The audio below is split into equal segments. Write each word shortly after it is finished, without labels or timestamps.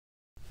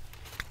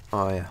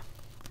Oh yeah.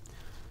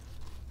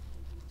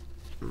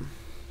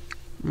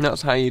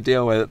 That's how you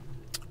deal with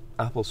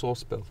apple sauce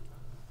spill.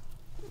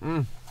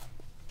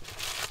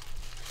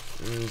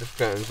 Just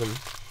getting some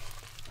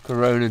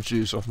Corona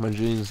juice off my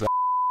jeans there.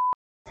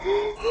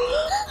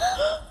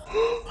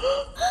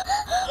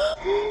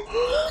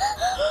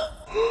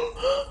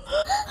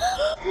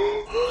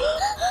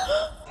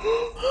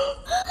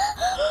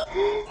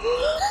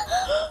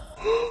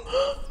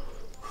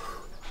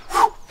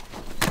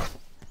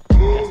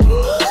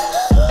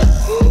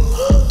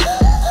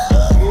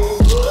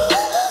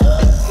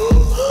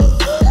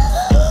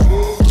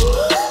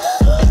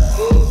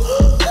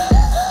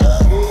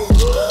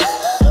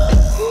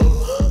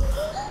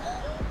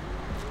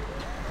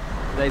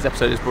 Today's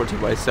episode is brought to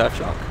you by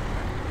Surfshark.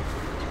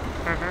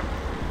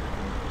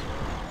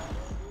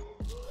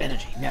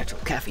 Energy,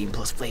 natural caffeine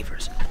plus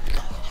flavors.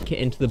 Get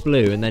into the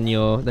blue and then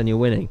you're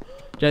winning.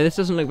 Joe, this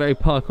doesn't look very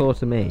parkour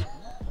to me.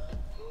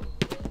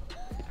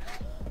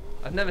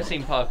 I've never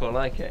seen parkour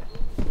like it.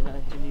 You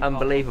know,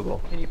 Unbelievable.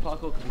 Who knew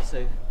parkour could be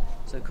so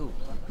cool?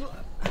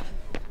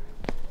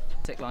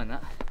 Tick line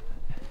that.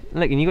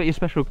 Look, and you got your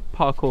special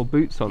parkour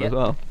boots on as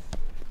well.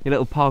 Your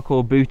little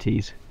parkour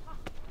booties.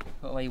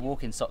 What about your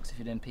walking socks if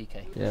you're doing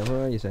PK? Yeah, what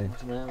are you saying?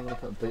 I'm gonna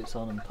put boots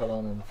on and pull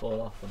on and fall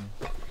off and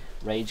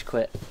rage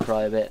quit,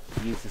 cry a bit,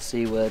 use the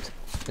C word.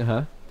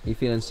 Are you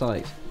feeling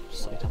psyched?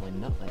 Psyched on my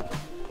nut, mate.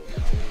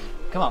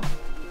 Come on.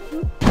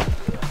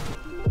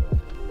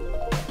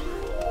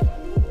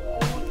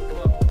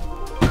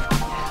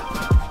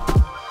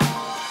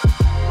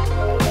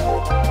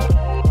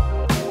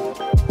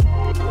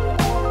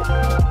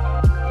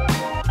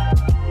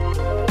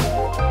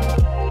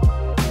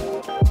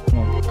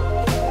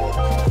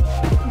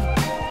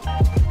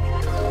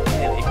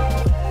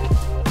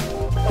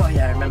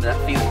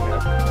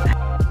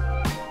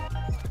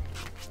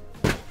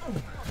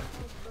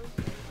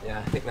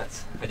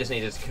 I just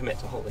needed to commit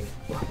to holding it.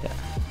 Yeah.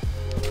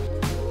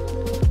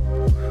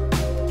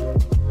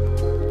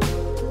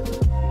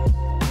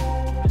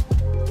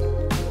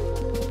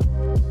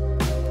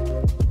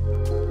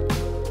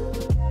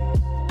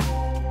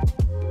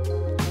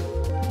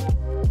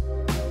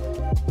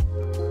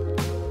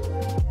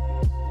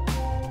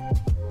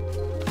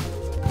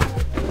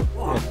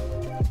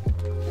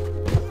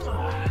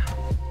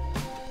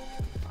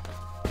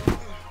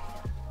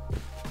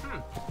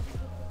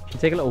 Should we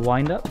take a little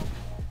wind up?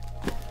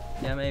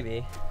 Yeah,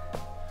 maybe.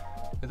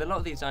 With a lot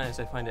of these dinos,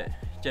 I find it,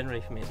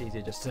 generally for me, it's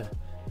easier just to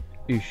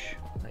Oosh.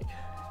 like,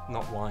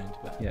 not wind,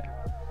 but yeah.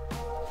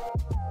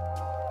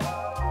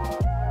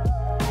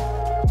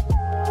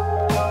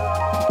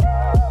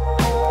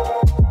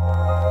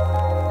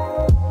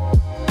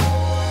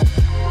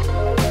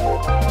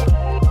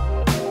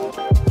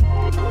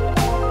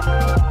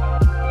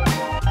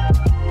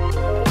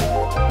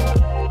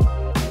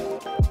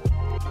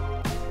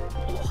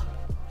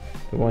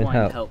 the wind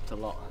helped a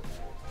lot.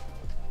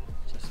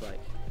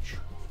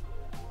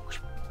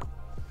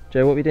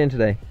 Joe, what are we doing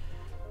today?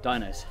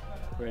 Dynos.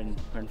 We're in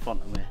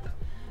front and we're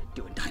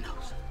doing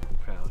Dynos.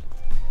 Proud.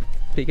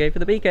 PK for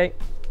the BK.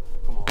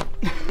 Come on.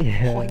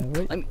 Yeah.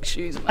 Climbing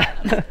shoes,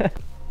 man.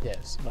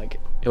 Yes, like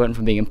it went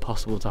from being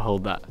impossible to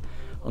hold that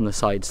on the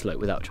side slope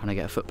without trying to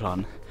get a foot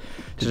plan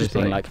to just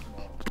being like.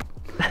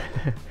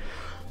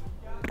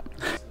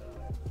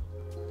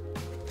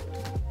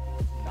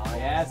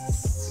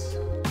 Yes.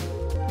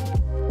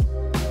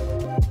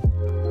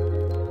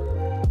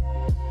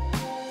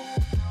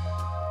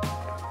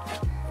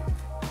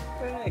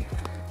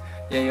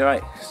 Yeah, you're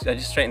right. I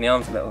just straighten the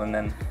arms a little and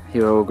then...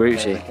 You're all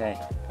Gucci. Okay.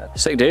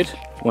 Sick, dude.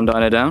 One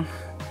dino down.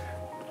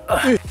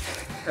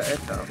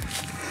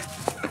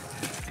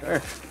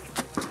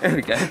 There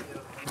we go.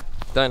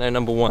 Dino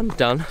number 1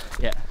 done.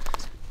 Yeah.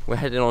 We're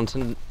heading on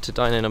to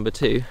dino number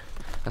 2.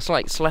 A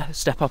slight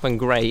step up in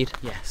grade.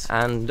 Yes.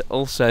 And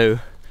also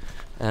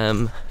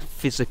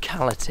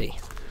physicality.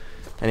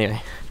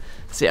 Anyway,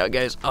 see how it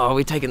goes. Oh,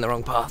 we've taken the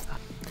wrong path.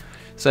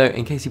 So,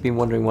 in case you've been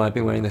wondering why I've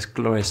been wearing this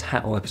glorious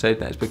hat all episode,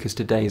 that is because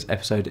today's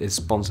episode is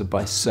sponsored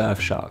by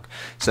Surfshark.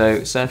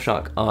 So,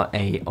 Surfshark are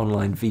an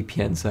online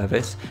VPN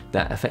service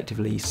that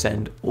effectively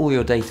send all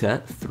your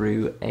data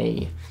through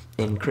a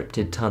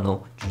encrypted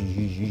tunnel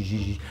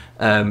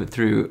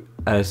through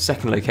a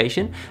second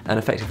location, and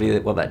effectively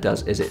what that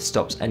does is it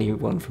stops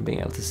anyone from being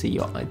able to see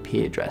your IP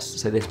address.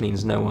 So this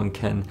means no one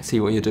can see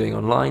what you're doing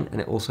online,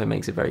 and it also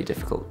makes it very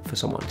difficult for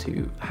someone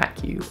to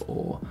hack you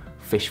or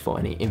fish for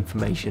any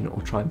information or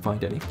try and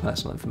find any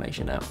personal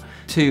information out.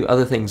 Two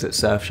other things that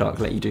Surfshark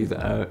let you do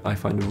that I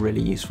find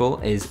really useful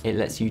is it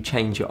lets you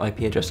change your IP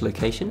address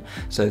location.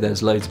 So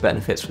there's loads of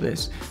benefits for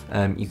this.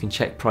 You can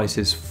check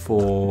prices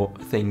for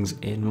things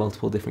in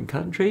multiple different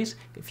countries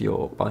if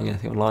you're buying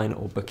anything online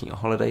or booking a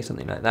holiday,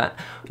 something like that.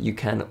 You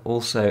can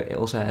also, it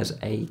also has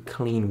a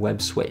clean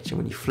web switch, and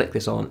when you flick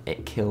this on,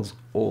 it kills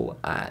all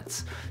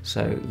ads.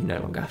 So you no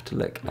longer have to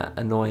look at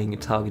annoying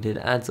targeted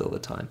ads all the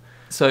time.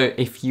 So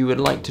if you would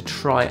like to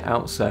try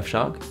out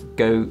Surfshark,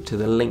 go to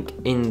the link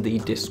in the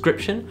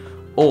description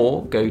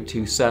or go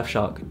to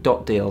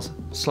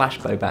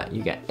surfshark.deals/Bobat.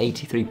 You get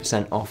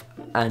 83% off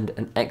and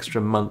an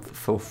extra month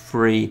for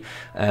free.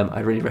 I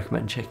really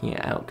recommend checking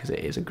it out because it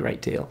is a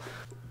great deal.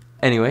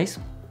 Anyways,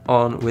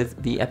 on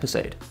with the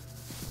episode.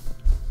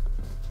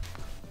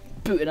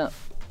 Booting up.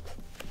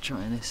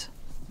 Trying this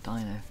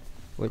Dyno.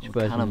 Which Or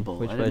version? Cannonball.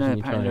 Which I don't version know, are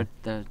you apparently trying?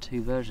 there are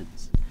two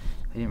versions.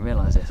 I didn't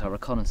realise this, our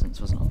reconnaissance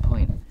wasn't on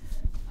point.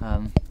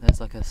 There's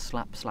like a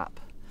slap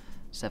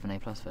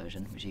 7A plus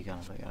version, which you kind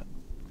of like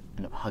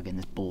end up hugging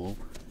this ball,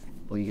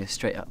 or you go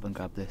straight up and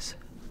grab this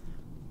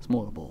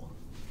smaller ball.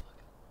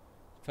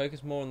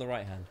 Focus more on the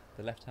right hand.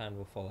 The left hand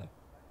will follow.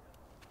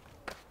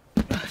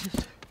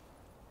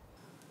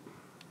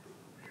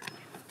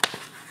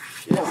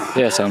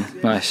 Yeah, Tom,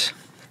 nice.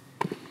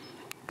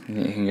 You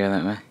think you can go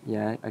that way?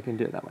 Yeah, I can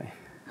do it that way.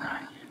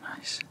 Alright,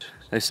 nice.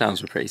 Those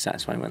sounds were pretty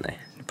satisfying, weren't they?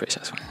 Pretty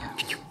satisfying,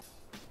 yeah.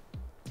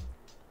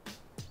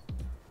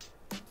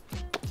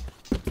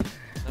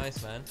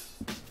 Nice, man.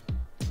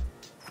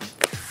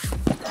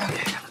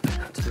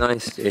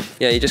 Nice, dude.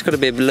 Yeah, you just got to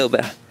be a little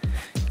bit...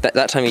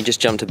 That time you just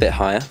jumped a bit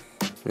higher,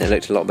 and it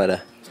looked a lot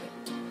better.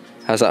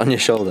 How's that on your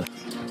shoulder?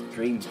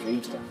 Dream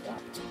stuff,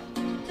 that.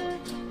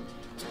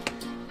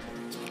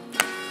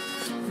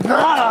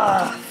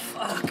 Ah!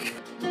 Fuck!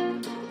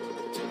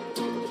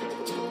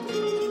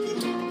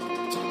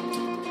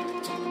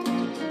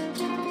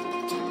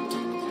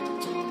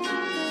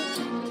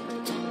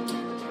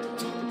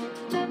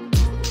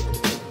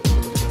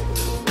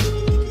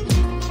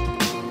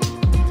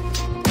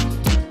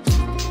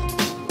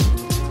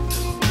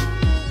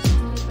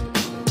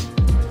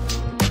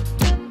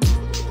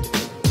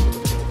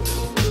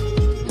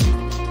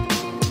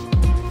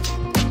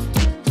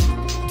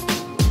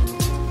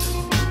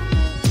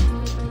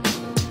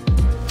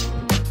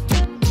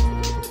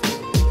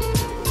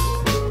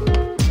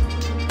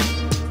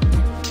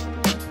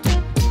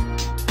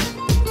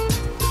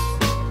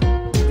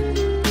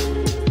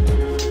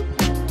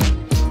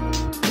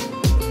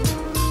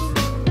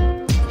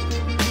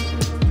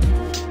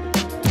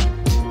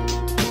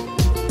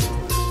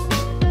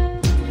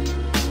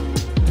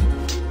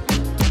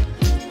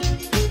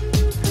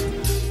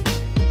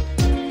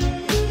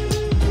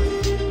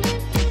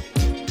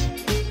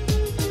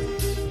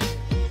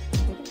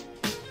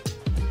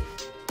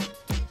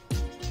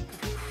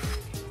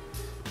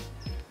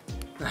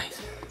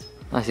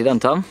 Nicely done,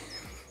 Tom.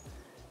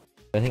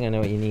 I think I know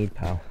what you need,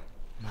 pal.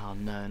 Oh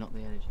no, not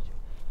the energy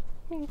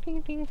drink.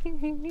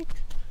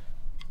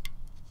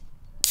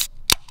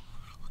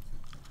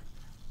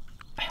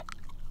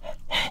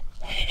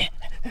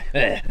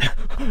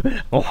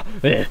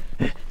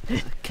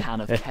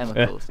 Can of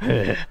chemicals.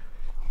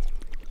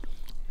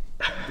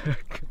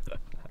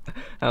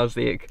 How's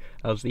the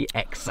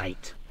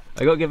Excite?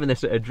 I got given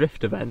this at a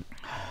drift event.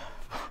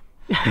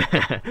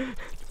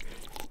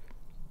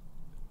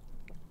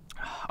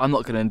 I'm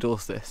not going to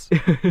endorse this.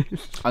 I'm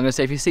going to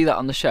say if you see that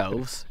on the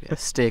shelves, yeah,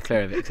 steer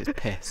clear of it because it's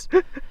piss.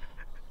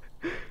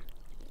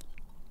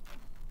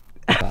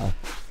 Wow.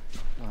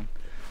 Come on.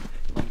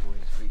 Long boy,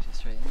 just reach it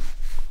straight in.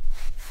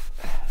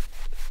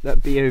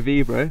 That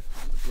BOV, bro.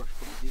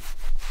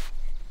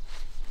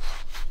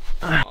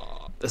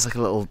 There's like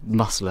a little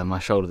muscle in my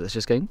shoulder that's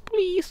just going,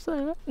 please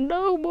sir,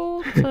 no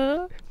more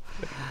sir.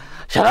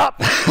 Shut up!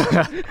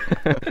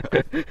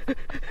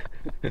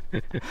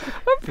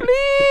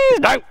 Please,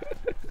 no!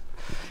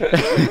 Do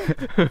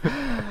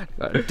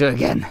it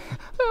again.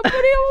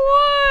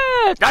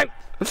 No!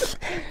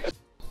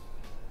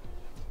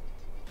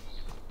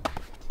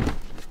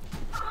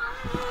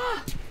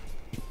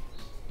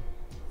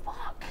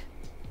 Fuck.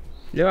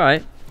 You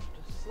alright?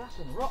 Just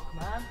slapping rock,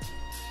 man.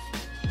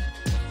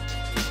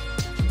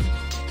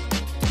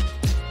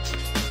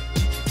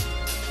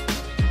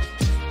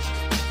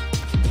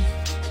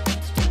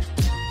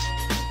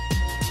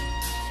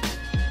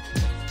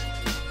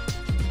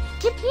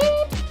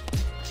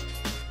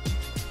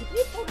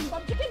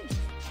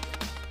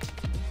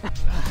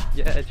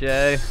 Yeah,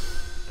 Joe.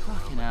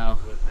 Fucking hell.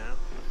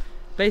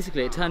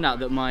 Basically, it turned out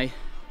that my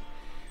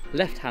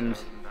left hand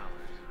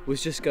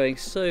was just going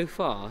so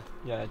far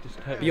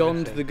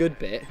beyond the good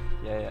bit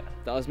that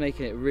I was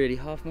making it really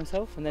hard for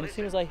myself. And then as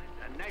soon as I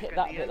hit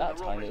that bit that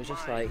time, it was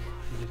just like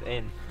Just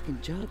in.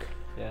 jug.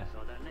 Yeah.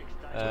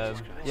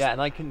 Yeah,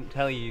 and I couldn't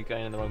tell you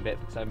going in the wrong bit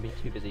because I'd be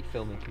too busy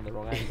filming from the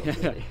wrong angle.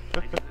 Really.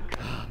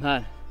 Oh,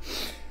 man.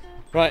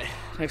 Right,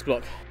 next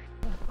block.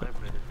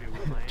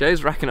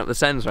 Joe's racking up the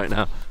sends right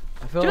now.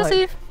 I feel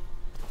Joseph!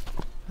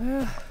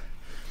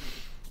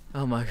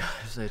 Oh my god,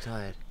 I'm so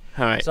tired.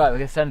 Alright. Sorry, we're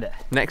gonna send it.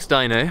 Next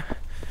dyno,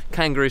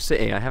 Kangaroo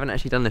City. I haven't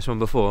actually done this one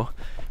before.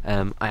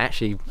 I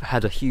actually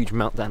had a huge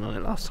meltdown on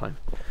it last time.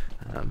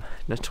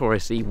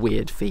 Notoriously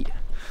weird feet.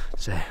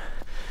 So,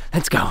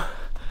 let's go.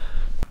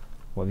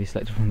 What have you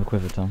selected from the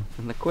quiver, Tom?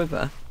 From the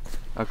quiver,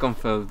 I've gone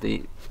for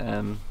the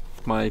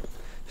my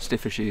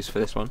stiffer shoes for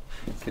this one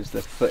because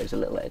the foot is a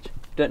little edge.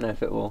 Don't know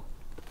if it will.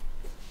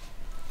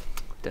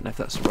 Don't know if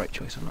that's the right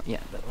choice or not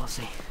yet, but we'll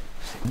see.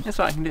 That's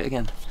right, I can do it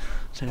again.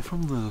 So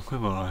from the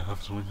quiver, I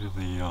have selected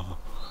the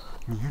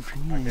new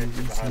trees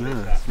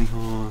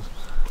because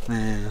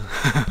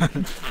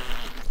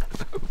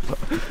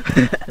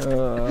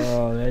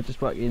Oh, they're just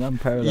fucking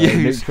unparalleled.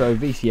 Neutro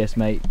VCS,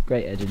 mate.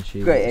 Great edge and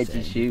shoe. Great edge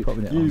and shoe.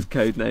 Use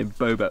code name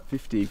Bobat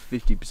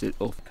 50%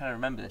 off. I kind of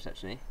remember this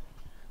actually.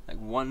 Like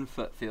one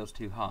foot feels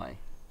too high,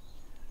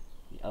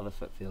 the other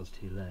foot feels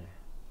too low.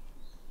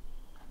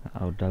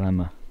 Oh,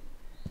 dilemma.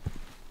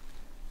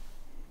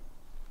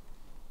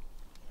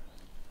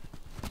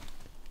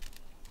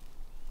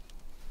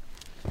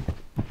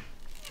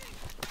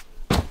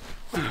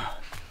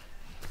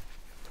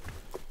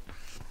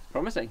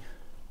 Promising.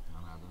 I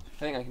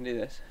think I can do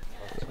this.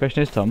 The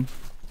question is, Tom,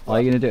 are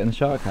you going to do it in the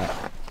shark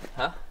hat?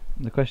 Huh?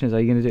 The question is, are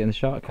you going to do it in the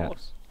shark hat? Of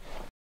course.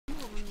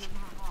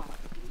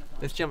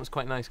 This jump's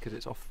quite nice because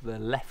it's off the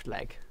left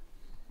leg.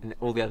 And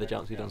all the other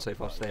jumps we've done so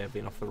far today have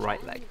been off the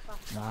right leg.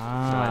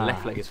 Ah. So my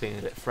left leg is feeling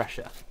a bit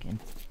fresher. Getting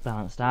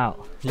balanced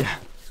out. Yeah.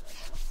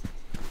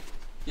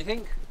 Do you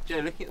think, Joe,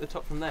 looking at the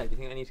top from there, do you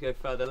think I need to go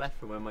further left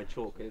from where my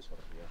chalk is?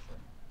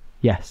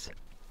 Yes.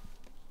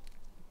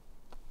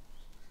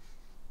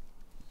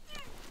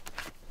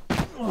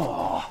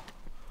 Oh.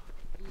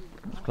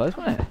 It's close,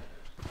 wasn't it?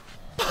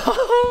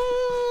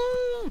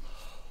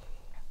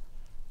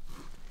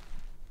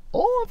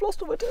 Oh, I've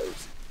lost all my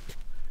toes.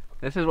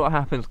 This is what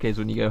happens, kids,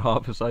 when you go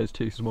half a size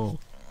too small.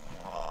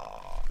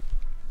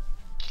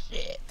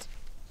 Shit.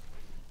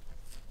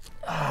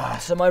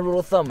 So my rule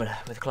of thumb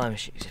with climbing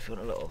shoes, if you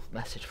want a little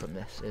message from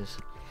this, is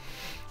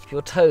if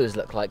your toes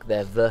look like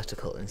they're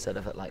vertical instead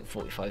of at like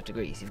 45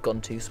 degrees, you've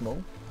gone too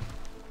small.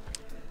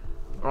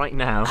 Right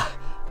now,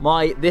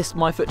 my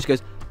foot just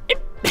goes.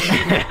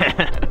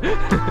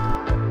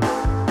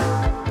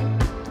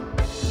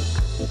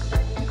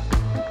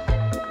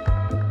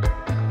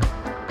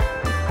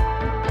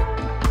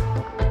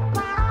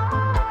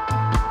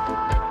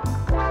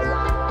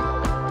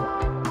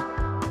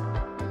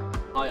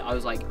 I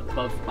was like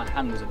above, my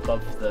hand was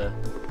above the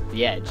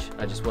edge.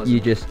 I just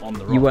wasn't on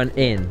the rock. You weren't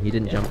in, you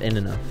didn't jump in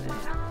enough.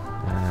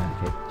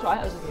 Ah, okay. It's alright,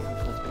 I was looking for the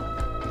first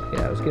one.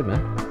 Yeah, that was good,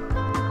 man.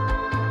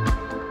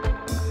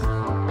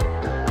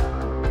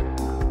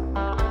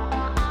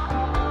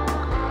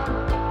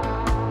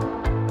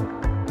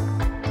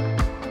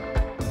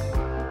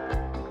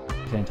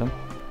 Saying, Tom?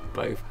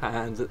 Both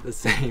hands at the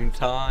same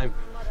time.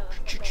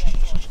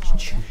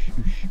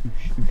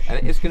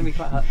 And it's going to be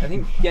quite hard. I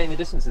think getting the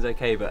distance is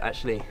okay, but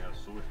actually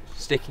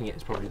sticking it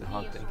is probably the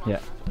hard thing.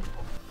 Yeah.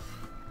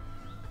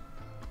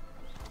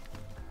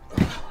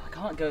 I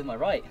can't go with my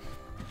right.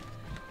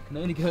 I can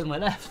only go with my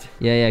left.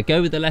 Yeah,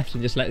 go with the left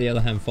and just let the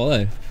other hand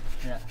follow.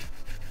 Yeah.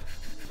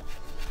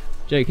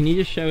 Joe, can you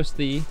just show us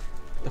the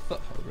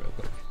foothold real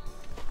quick?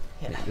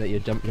 Yeah. That you're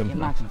jumping Get on.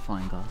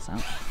 magnifying glass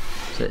out.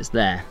 So it's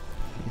there.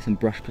 Get some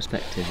brush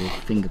perspective or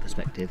finger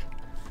perspective.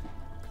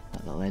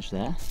 That little edge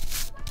there.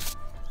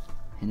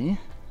 In here.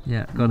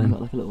 Yeah, got him.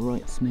 Got like a little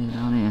right smear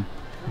down here.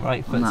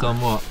 Right foot's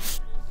on what?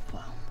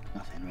 Well,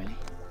 nothing really.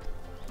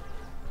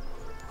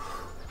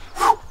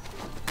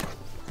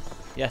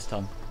 Yes,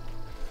 Tom.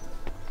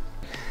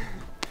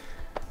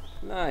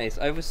 Nice.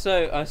 I was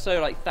so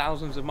like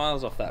thousands of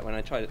miles off that when I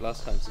tried it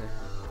last time. So.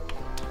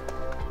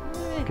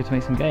 Good to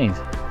make some gains.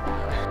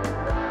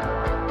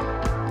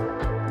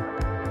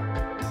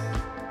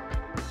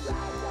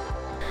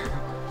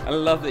 I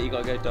love that you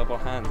got to go double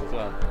hands as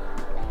well.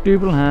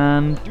 Double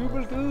hand.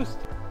 Double boost.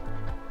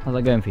 How's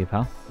that going for you,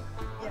 pal?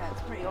 Yeah,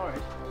 it's pretty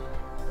horrid.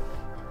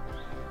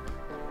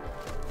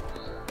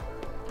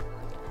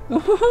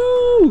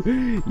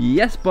 Woohoo!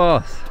 Yes,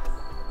 boss.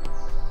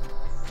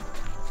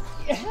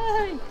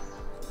 Yay!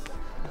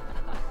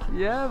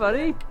 Yeah,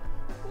 buddy.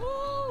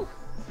 Woo!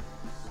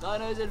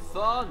 Dynos in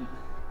fun.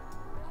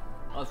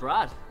 That was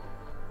rad.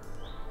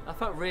 That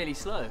felt really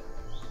slow.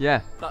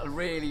 Yeah. That was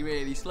really,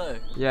 really slow.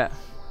 Yeah.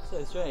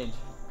 So strange.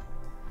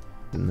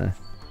 In there.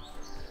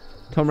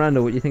 Tom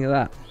Randall, what do you think of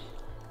that?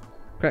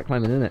 Crack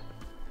climbing, isn't it?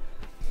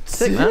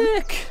 Sick, man.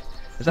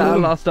 Is that our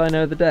last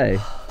dino of the day?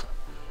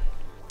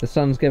 The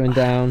sun's going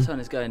down. The sun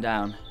is going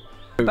down.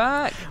 We're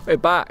back. We're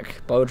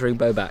back. Bouldering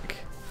Bobat.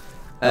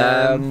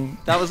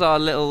 That was our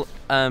little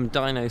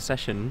dyno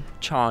session,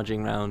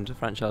 charging round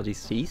Franchise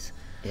Cities.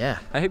 Yeah.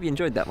 I hope you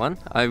enjoyed that one.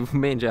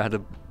 Me and Joe had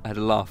a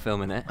laugh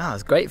filming it. Wow, it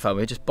was great fun.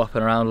 We were just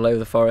bopping around all over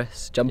the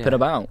forest, jumping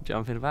about.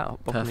 Jumping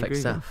about, bopping Perfect and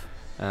grooving. stuff.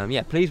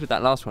 Yeah, pleased with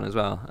that last one as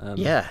well.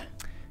 Yeah.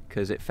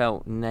 Because it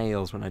felt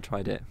nails when I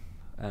tried it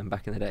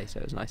back in the day, so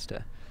it was nice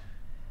to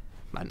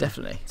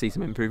definitely see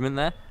some improvement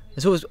there.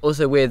 It's always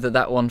also weird that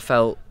that one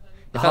felt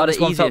the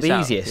hardest one felt the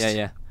easiest.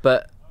 Yeah.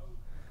 But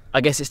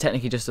I guess it's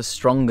technically just a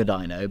stronger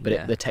dyno,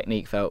 but the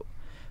technique felt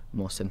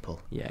more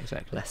simple. Yeah,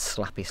 exactly. Less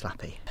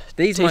slappy.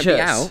 These might be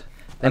out.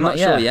 I'm not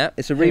sure yet.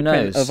 It's a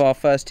reprint of our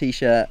first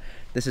t-shirt.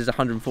 This is a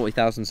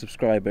 140,000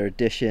 subscriber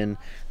edition.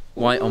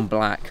 White on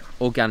black,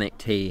 organic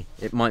tee.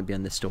 It might be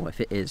on the store.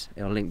 If it is,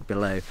 it'll link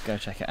below. Go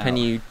check it out. Can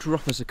you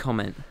drop us a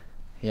comment?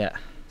 Yeah.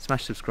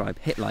 Smash subscribe,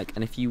 hit like,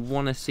 and if you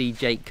want to see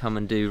Jake come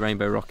and do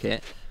Rainbow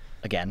Rocket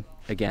again,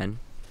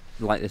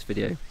 like this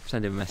video,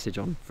 send him a message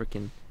on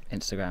freaking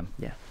Instagram.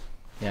 Yeah.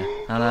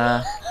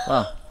 And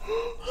well,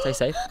 stay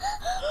safe.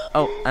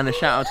 Oh, and a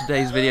shout out to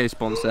today's video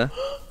sponsor,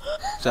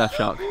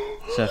 Surfshark.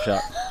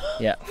 Surfshark.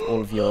 Yeah, for all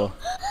of your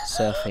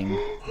surfing,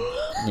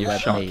 your web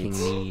sharking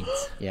needs.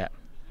 needs. Yeah.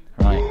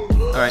 Right.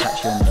 All right.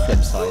 Catch you on the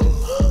flip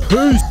side.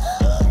 Peace!